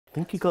I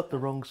think you got the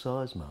wrong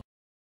size, Mum.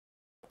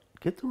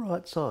 Get the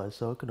right size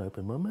so I can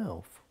open my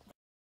mouth.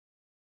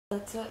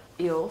 That's a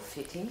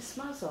ill-fitting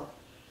Smuzzle.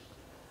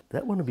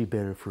 That one would be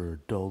better for a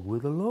dog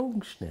with a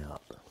long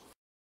snout.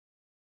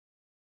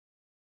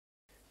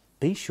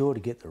 Be sure to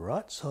get the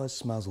right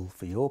size Smuzzle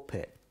for your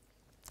pet.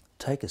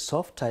 Take a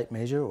soft tape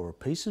measure or a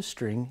piece of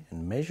string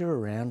and measure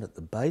around at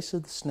the base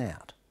of the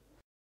snout.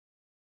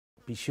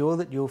 Be sure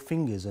that your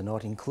fingers are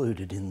not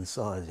included in the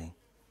sizing.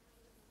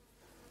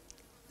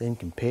 Then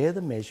compare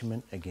the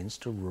measurement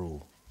against a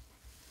rule.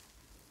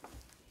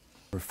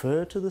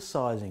 Refer to the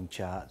sizing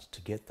charts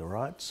to get the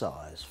right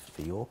size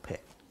for your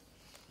pet.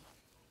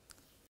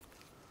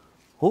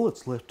 All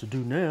that's left to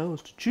do now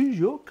is to choose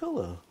your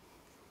colour.